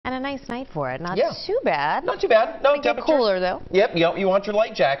And a nice night for it. Not Yeah. too bad. Not too bad. No Get temperature. cooler though. Yep. You want your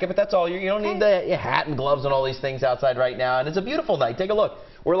light jacket, but that's all. You don't need the hat and gloves and all these things outside right now. And it's a beautiful night. Take a look.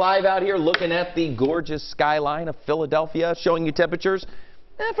 We're live out here looking at the gorgeous skyline of Philadelphia, showing you temperatures.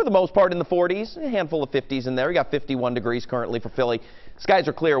 For the most part in the 40s, a handful of 50s in there. We got 51 degrees currently for Philly. Skies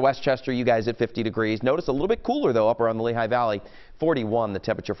are clear. Westchester, you guys at 50 degrees. Notice a little bit cooler, though, up around the Lehigh Valley. 41 the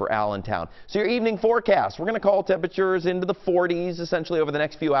temperature for Allentown. So your evening forecast, we're going to call temperatures into the 40s essentially over the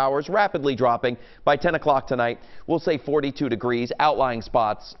next few hours, rapidly dropping. By 10 o'clock tonight, we'll say 42 degrees. Outlying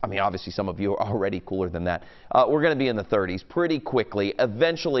spots, I mean, obviously some of you are already cooler than that. We're going to be in the 30s pretty quickly,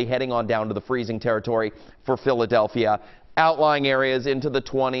 eventually heading on down to the freezing territory for Philadelphia. Outlying areas into the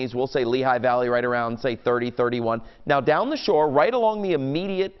 20s. We'll say Lehigh Valley right around, say, 30, 31. Now, down the shore, right along the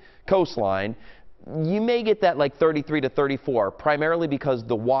immediate coastline, you may get that like 33 to 34, primarily because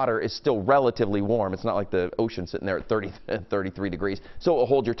the water is still relatively warm. It's not like the ocean sitting there at 30, 33 degrees. So it will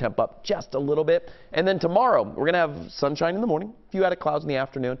hold your temp up just a little bit. And then tomorrow, we're going to have sunshine in the morning, a few added clouds in the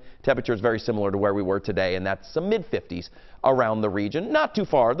afternoon. Temperature is very similar to where we were today, and that's some mid-50s around the region. Not too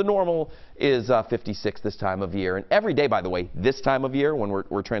far. The normal is 56 this time of year. And every day, by the way, this time of year, when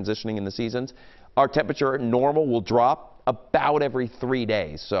we're transitioning in the seasons, our temperature normal will drop about every 3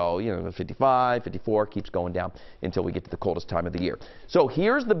 days. So, you know, 55, 54 keeps going down until we get to the coldest time of the year. So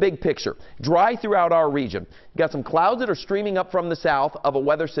here's the big picture. Dry throughout our region. You've got some clouds that are streaming up from the south of a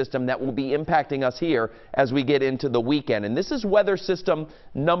weather system that will be impacting us here as we get into the weekend. And this is weather system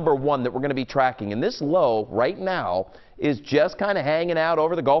number 1 that we're going to be tracking. And this low right now is just kind of hanging out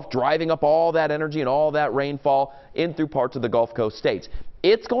over the Gulf, driving up all that energy and all that rainfall in through parts of the Gulf Coast states.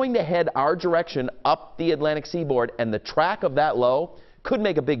 It's going to head our direction up the Atlantic seaboard, and the track of that low could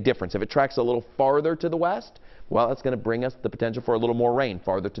make a big difference. If it tracks a little farther to the west, well, that's going to bring us the potential for a little more rain.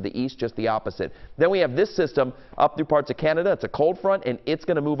 Farther to the east, just the opposite. Then we have this system up through parts of Canada. It's a cold front, and it's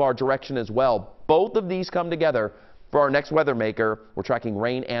going to move our direction as well. Both of these come together for our next weather maker. We're tracking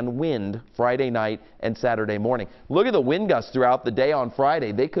rain and wind Friday night and Saturday morning. Look at the wind gusts throughout the day on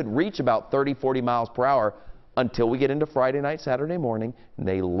Friday. They could reach about 30, 40 miles per hour until we get into Friday night, Saturday morning, and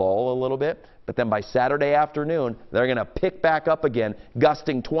they lull a little bit. But then by Saturday afternoon, they're going to pick back up again,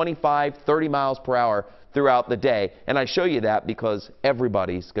 gusting 25, 30 miles per hour throughout the day. And I show you that because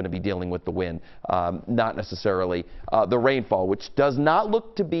everybody's going to be dealing with the wind, not necessarily the rainfall, which does not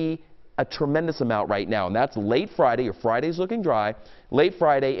look to be a tremendous amount right now. And that's late Friday. Your Friday's looking dry. Late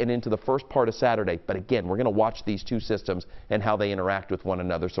Friday and into the first part of Saturday. But again, we're going to watch these two systems and how they interact with one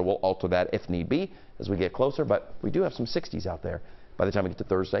another. So we'll alter that if need be as we get closer. But we do have some 60s out there by the time we get to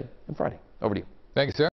Thursday and Friday. Over to you. Thank you, sir.